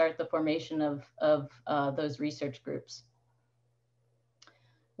and to start the formation of those research groups.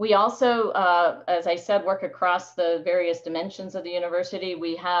 We also, as I said, work across the various dimensions of the university.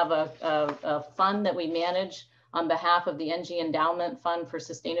 We have a fund that we manage on behalf of the NG Endowment Fund for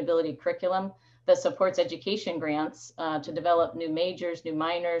Sustainability Curriculum that supports education grants to develop new majors, new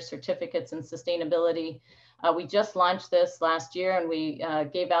minors, certificates in sustainability. We just launched this last year, and we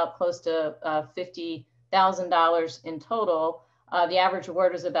gave out close to $50,000 in total. The average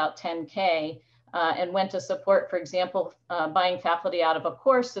award was about $10K. And went to support, for example, buying faculty out of a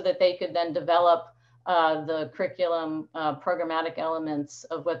course so that they could then develop the curriculum programmatic elements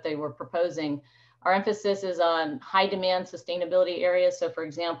of what they were proposing. Our emphasis is on high demand sustainability areas. So for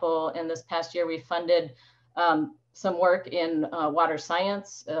example, in this past year, we funded some work in water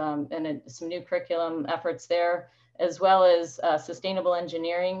science and some new curriculum efforts there, as well as sustainable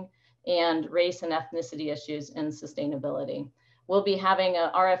engineering and race and ethnicity issues in sustainability. We'll be having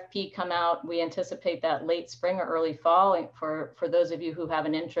a RFP come out. We anticipate that late spring or early fall. For those of you who have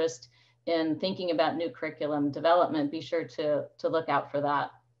an interest in thinking about new curriculum development, be sure to look out for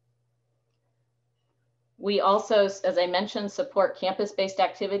that. We also, as I mentioned, support campus-based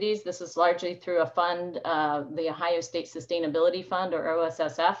activities. This is largely through a fund, the Ohio State Sustainability Fund, or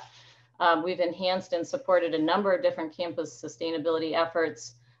OSSF. We've enhanced and supported a number of different campus sustainability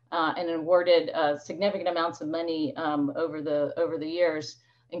efforts and awarded significant amounts of money over the years,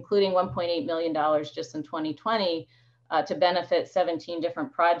 including $1.8 million just in 2020 to benefit 17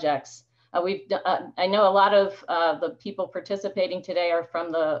 different projects. I know a lot of the people participating today are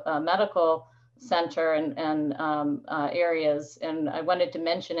from the medical center and areas, and I wanted to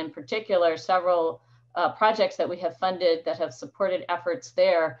mention in particular several projects that we have funded that have supported efforts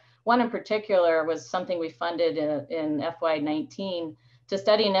there. One in particular was something we funded in FY19 to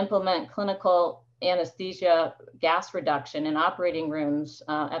study and implement clinical anesthesia gas reduction in operating rooms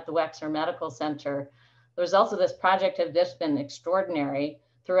at the Wexner Medical Center. The results of this project have just been extraordinary.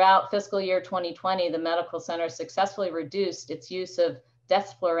 Throughout fiscal year 2020, the medical center successfully reduced its use of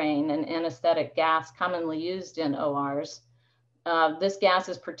desflurane, an anesthetic gas commonly used in ORs. This gas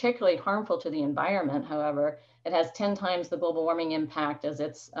is particularly harmful to the environment, however. It has 10 times the global warming impact as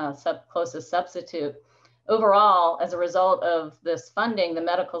its closest substitute. Overall, as a result of this funding, the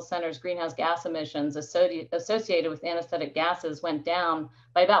medical center's greenhouse gas emissions associated with anesthetic gases went down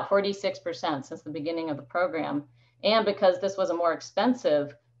by about 46% since the beginning of the program. And because this was a more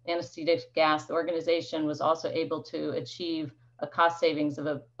expensive anesthetic gas, the organization was also able to achieve a cost savings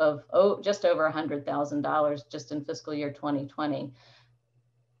of just over $100,000 just in fiscal year 2020.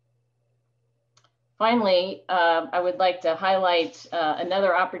 Finally, I would like to highlight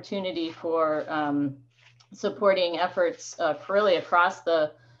another opportunity for supporting efforts really across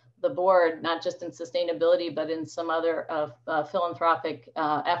the board, not just in sustainability, but in some other philanthropic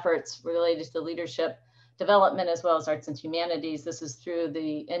efforts related to leadership development as well as arts and humanities. This is through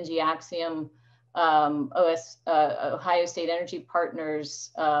the NG Axiom Ohio State Energy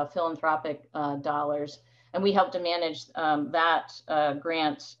Partners philanthropic dollars. And we help to manage that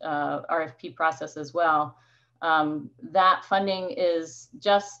grant RFP process as well. That funding is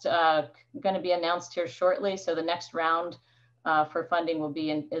just going to be announced here shortly. So the next round for funding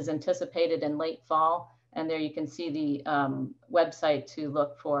is anticipated in late fall. And there you can see the website to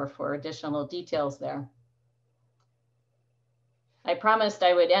look for additional details there. I promised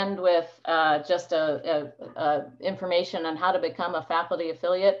I would end with just information on how to become a faculty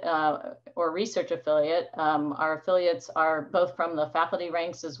affiliate or research affiliate. Our affiliates are both from the faculty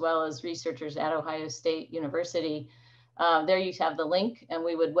ranks as well as researchers at Ohio State University. There you have the link, and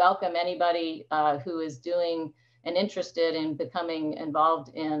we would welcome anybody who is doing and interested in becoming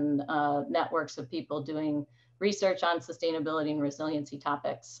involved in networks of people doing research on sustainability and resiliency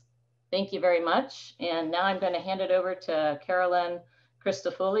topics. Thank you very much. And now I'm going to hand it over to Carolyn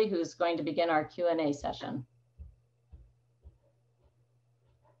Christofouli, who's going to begin our Q&A session.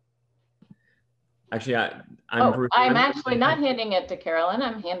 Actually, I'm actually not handing it to Carolyn.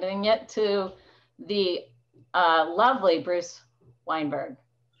 I'm handing it to the lovely Bruce Weinberg.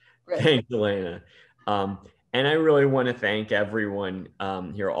 Bruce. Thanks, Elena. And I really want to thank everyone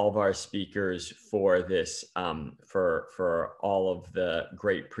here, all of our speakers for this, for all of the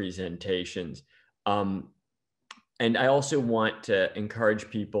great presentations. And I also want to encourage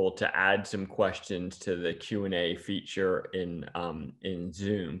people to add some questions to the Q&A feature in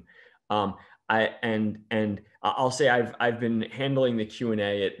Zoom. I'll say I've been handling the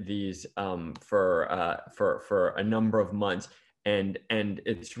Q&A at these for a number of months, and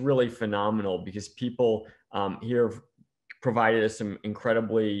it's really phenomenal because people here have provided us some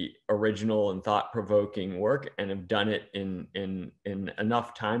incredibly original and thought-provoking work and have done it in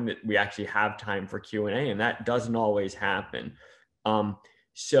enough time that we actually have time for Q&A, and that doesn't always happen. And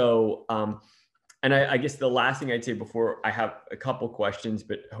I guess the last thing I'd say before I have a couple questions,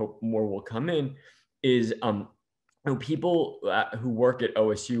 but hope more will come in, is people who work at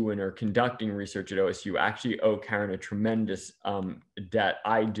OSU and are conducting research at OSU actually owe Karen a tremendous debt.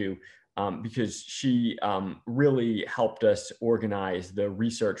 I do. Because she really helped us organize the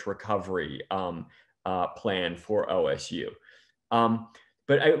research recovery plan for OSU.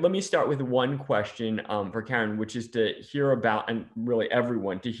 But let me start with one question for Karen, which is to hear about, and really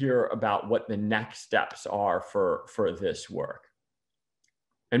everyone, to hear about what the next steps are for this work.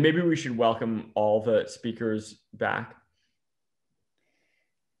 And maybe we should welcome all the speakers back.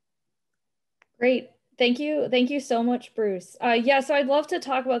 Great. Thank you so much, Bruce. Yeah, so I'd love to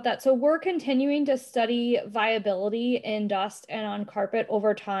talk about that. So we're continuing to study viability in dust and on carpet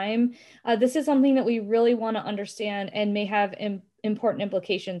over time. This is something that we really want to understand and may have important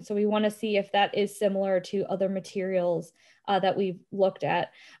implications. So we want to see if that is similar to other materials that we've looked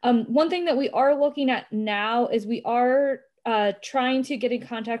at. One thing that we are looking at now is we are trying to get in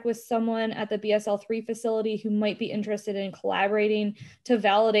contact with someone at the BSL-3 facility who might be interested in collaborating to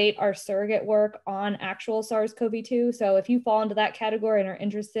validate our surrogate work on actual SARS-CoV-2. So if you fall into that category and are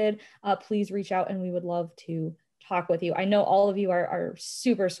interested, please reach out and we would love to talk with you. I know all of you are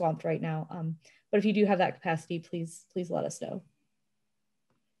super swamped right now, but if you do have that capacity, please let us know.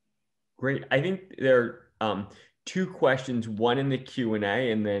 Great. I think there are two questions, one in the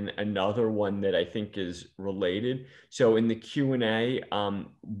Q&A and then another one that I think is related. So in the Q&A,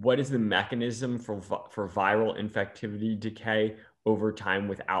 what is the mechanism for viral infectivity decay over time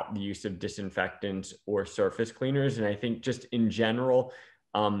without the use of disinfectants or surface cleaners? And I think just in general,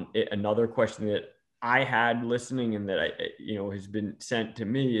 another question that I had listening and that has been sent to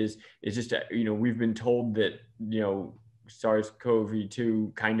me is just, we've been told that,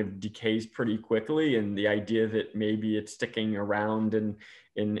 SARS-CoV-2 kind of decays pretty quickly, and the idea that maybe it's sticking around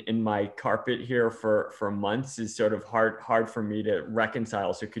in my carpet here for months is sort of hard for me to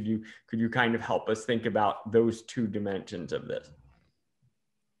reconcile. So could you kind of help us think about those two dimensions of this?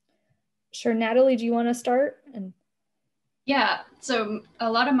 Sure. Natalie, do you want to start? Yeah, so a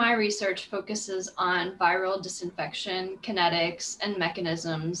lot of my research focuses on viral disinfection, kinetics, and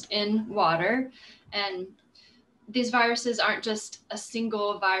mechanisms in water. And these viruses aren't just a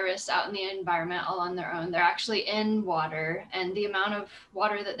single virus out in the environment all on their own. They're actually in water, and the amount of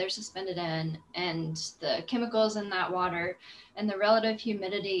water that they're suspended in and the chemicals in that water and the relative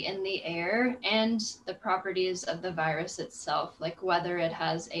humidity in the air and the properties of the virus itself, like whether it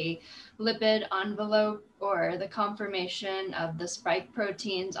has a lipid envelope or the conformation of the spike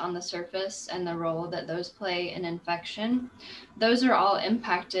proteins on the surface and the role that those play in infection, those are all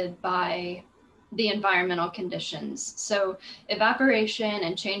impacted by the environmental conditions. So evaporation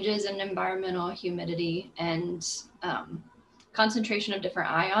and changes in environmental humidity and concentration of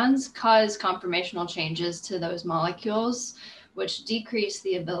different ions cause conformational changes to those molecules, which decrease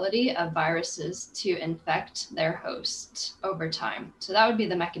the ability of viruses to infect their host over time. So that would be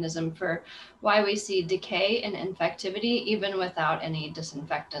the mechanism for why we see decay and infectivity even without any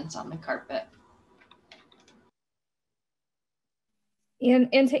disinfectants on the carpet.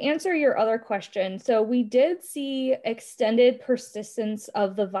 And to answer your other question, so we did see extended persistence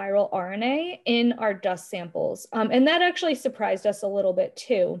of the viral RNA in our dust samples. And that actually surprised us a little bit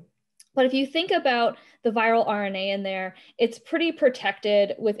too. But if you think about the viral RNA in there, it's pretty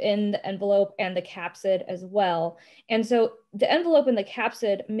protected within the envelope and the capsid as well. And so the envelope and the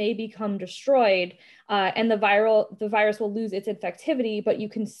capsid may become destroyed and the virus will lose its infectivity, but you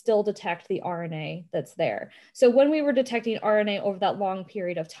can still detect the RNA that's there. So when we were detecting RNA over that long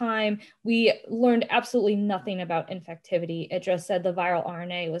period of time, we learned absolutely nothing about infectivity. It just said the viral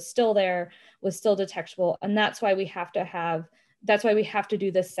RNA was still there, was still detectable. And that's why we have to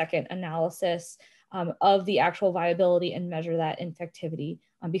do this second analysis of the actual viability and measure that infectivity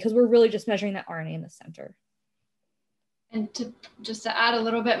because we're really just measuring that RNA in the center. And just to add a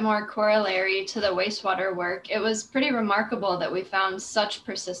little bit more corollary to the wastewater work, it was pretty remarkable that we found such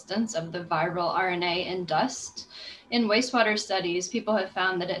persistence of the viral RNA in dust. In wastewater studies, people have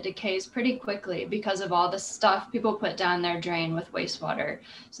found that it decays pretty quickly because of all the stuff people put down their drain with wastewater.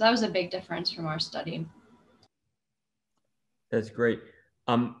 So that was a big difference from our study. That's great.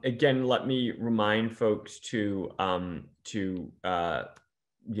 Again, let me remind folks to add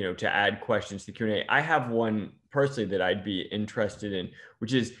questions to the Q&A. I have one personally that I'd be interested in,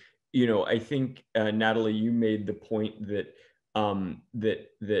 which is, I think Natalie, you made the point that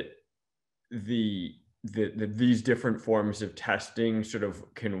these different forms of testing sort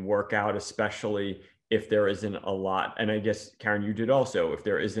of can work out, especially if there isn't a lot. And I guess Karen, you did also. If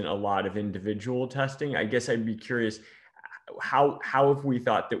there isn't a lot of individual testing, I guess I'd be curious. How if we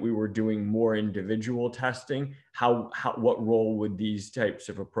thought that we were doing more individual testing, what role would these types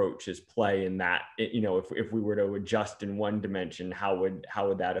of approaches play in that? If we were to adjust in one dimension, how would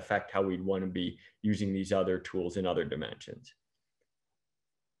that affect how we'd want to be using these other tools in other dimensions?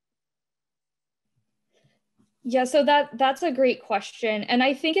 Yeah, so that's a great question. And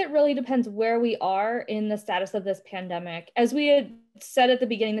I think it really depends where we are in the status of this pandemic. As we had said at the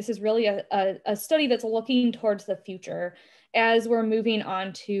beginning, this is really a study that's looking towards the future as we're moving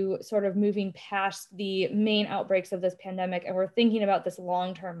on to sort of moving past the main outbreaks of this pandemic. And we're thinking about this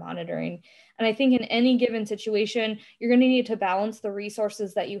long-term monitoring. And I think in any given situation, you're going to need to balance the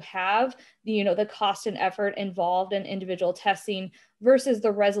resources that you have, the cost and effort involved in individual testing versus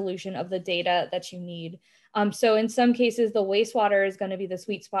the resolution of the data that you need. So in some cases, the wastewater is going to be the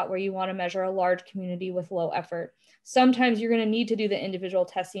sweet spot where you want to measure a large community with low effort. Sometimes you're going to need to do the individual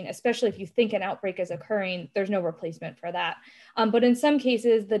testing, especially if you think an outbreak is occurring. There's no replacement for that. But in some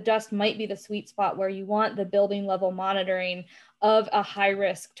cases, the dust might be the sweet spot where you want the building level monitoring of a high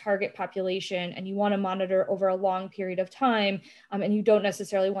risk target population, and you want to monitor over a long period of time, and you don't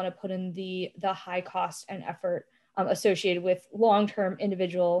necessarily want to put in the high cost and effort associated with long-term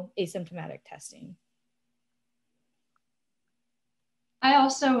individual asymptomatic testing. I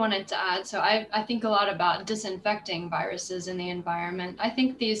also wanted to add, so I think a lot about disinfecting viruses in the environment. I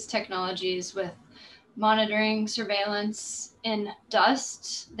think these technologies with monitoring surveillance in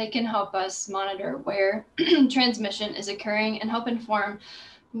dust, they can help us monitor where transmission is occurring and help inform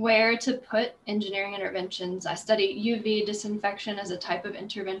where to put engineering interventions. I study UV disinfection as a type of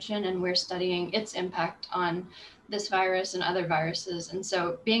intervention, and we're studying its impact on this virus and other viruses. And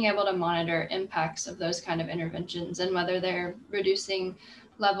so being able to monitor impacts of those kind of interventions and whether they're reducing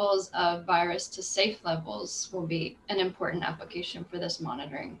levels of virus to safe levels will be an important application for this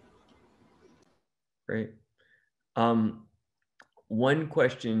monitoring. Great. One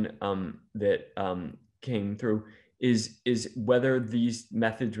question that came through is whether these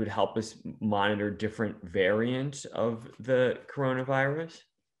methods would help us monitor different variants of the coronavirus.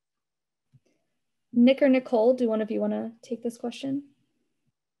 Nick or Nicole, do one of you want to take this question?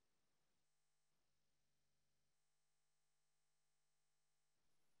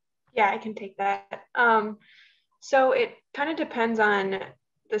 Yeah, I can take that. So it kind of depends on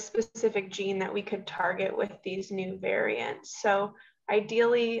the specific gene that we could target with these new variants. So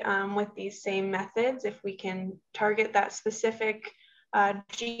ideally, with these same methods, if we can target that specific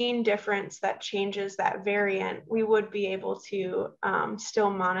gene difference that changes that variant, we would be able to still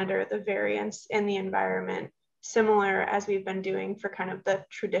monitor the variants in the environment, similar as we've been doing for kind of the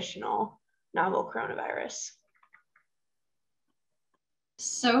traditional novel coronavirus.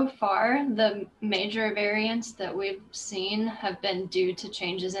 So far, the major variants that we've seen have been due to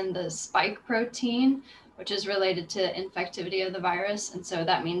changes in the spike protein, which is related to infectivity of the virus. And so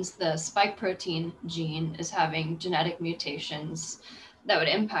that means the spike protein gene is having genetic mutations that would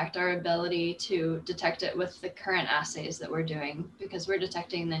impact our ability to detect it with the current assays that we're doing, because we're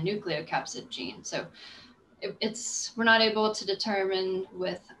detecting the nucleocapsid gene. So we're not able to determine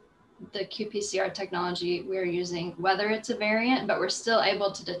with the qPCR technology we're using whether it's a variant, but we're still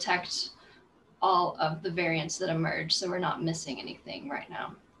able to detect all of the variants that emerge. So we're not missing anything right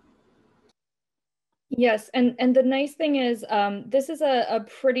now. Yes, and the nice thing is this is a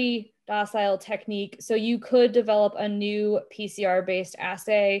pretty docile technique. So you could develop a new PCR-based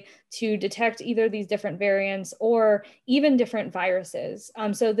assay to detect either these different variants or even different viruses.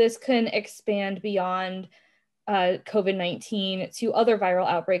 So this can expand beyond COVID-19 to other viral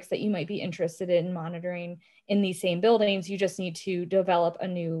outbreaks that you might be interested in monitoring in these same buildings. You just need to develop a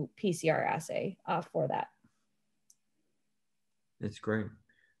new PCR assay for that. That's great.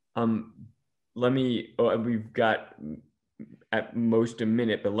 We've got at most a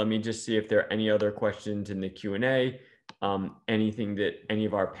minute, but let me just see if there are any other questions in the Q&A. Anything that any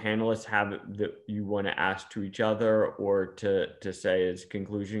of our panelists have that you want to ask to each other or to say as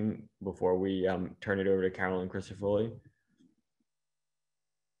conclusion before we turn it over to Carolyn Crisafulli?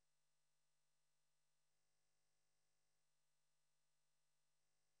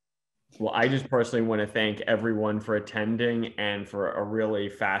 Well, I just personally want to thank everyone for attending and for a really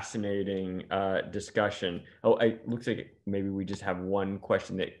fascinating discussion. Oh, it looks like maybe we just have one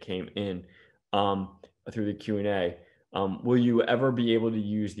question that came in through the Q&A. Will you ever be able to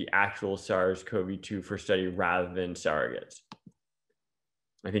use the actual SARS-CoV-2 for study rather than surrogates?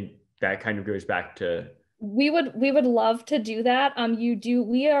 I think that kind of goes back to. We would love to do that.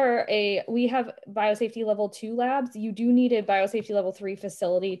 We have biosafety level 2 labs. You do need a biosafety level 3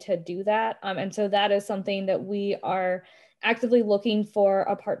 facility to do that. And so that is something that we are actively looking for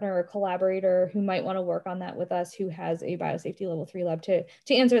a partner or collaborator who might want to work on that with us, who has a biosafety level 3 lab to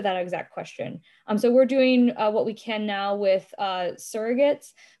answer that exact question. So we're doing what we can now with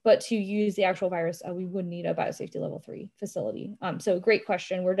surrogates, but to use the actual virus, we would need a biosafety level 3 facility. So great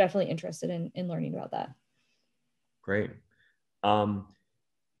question. We're definitely interested in learning about that. Great.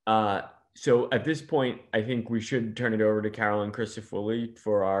 So at this point, I think we should turn it over to Carolyn Crisafulli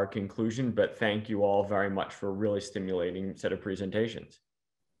for our conclusion, but thank you all very much for a really stimulating set of presentations.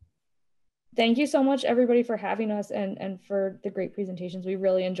 Thank you so much, everybody, for having us and for the great presentations. We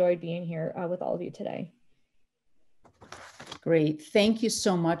really enjoyed being here with all of you today. Great. Thank you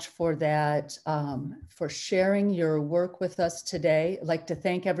so much for that, for sharing your work with us today. I'd like to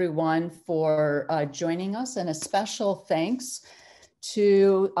thank everyone for joining us, and a special thanks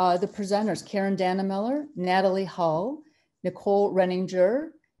to the presenters, Karen Dannemiller, Natalie Hull, Nicole Renninger,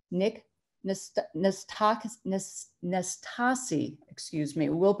 Nick Nastasi, excuse me,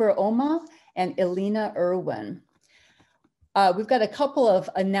 Wilbur Oma, and Elena Irwin. We've got a couple of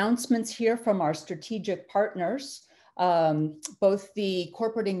announcements here from our strategic partners, both the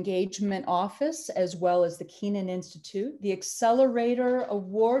Corporate Engagement Office as well as the Keenan Institute. The Accelerator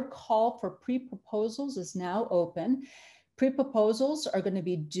Award call for pre-proposals is now open. Pre-proposals are going to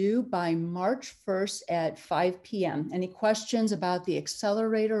be due by March 1st at 5 p.m. Any questions about the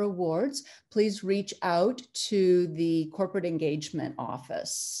Accelerator Awards, please reach out to the Corporate Engagement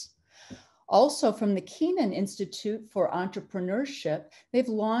Office. Also from the Keenan Institute for Entrepreneurship, they've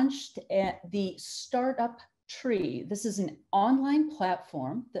launched the Startup Tree. This is an online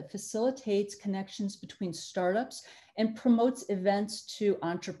platform that facilitates connections between startups and promotes events to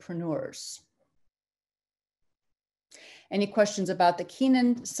entrepreneurs. Any questions about the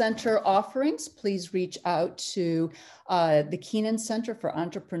Keenan Center offerings, please reach out to the Keenan Center for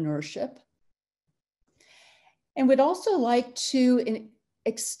Entrepreneurship. And we'd also like to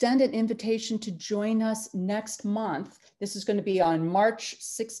extend an invitation to join us next month. This is going to be on March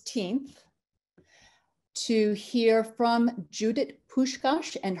 16th to hear from Judith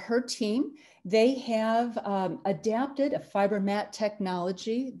Pushkash and her team. They have adapted a fiber mat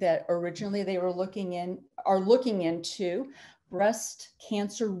technology that originally they were looking into breast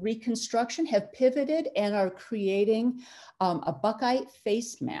cancer reconstruction, have pivoted and are creating a Buckeye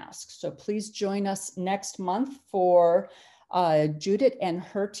face mask. So please join us next month for Judith and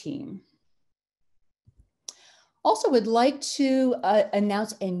her team. Also would like to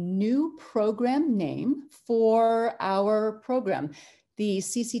announce a new program name for our program, the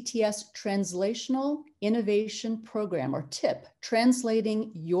CCTS Translational Innovation Program, or TIP, Translating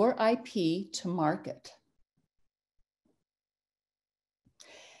Your IP to Market.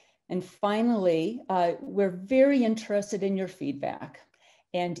 And finally, we're very interested in your feedback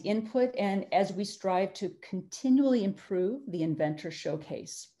and input, and as we strive to continually improve the Inventor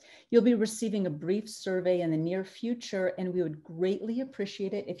Showcase. You'll be receiving a brief survey in the near future, and we would greatly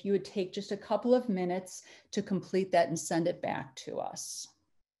appreciate it if you would take just a couple of minutes to complete that and send it back to us.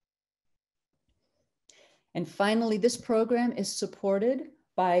 And finally, this program is supported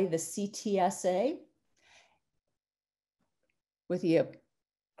by the CTSA with the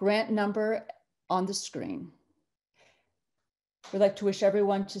grant number on the screen. We'd like to wish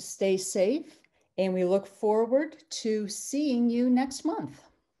everyone to stay safe, and we look forward to seeing you next month.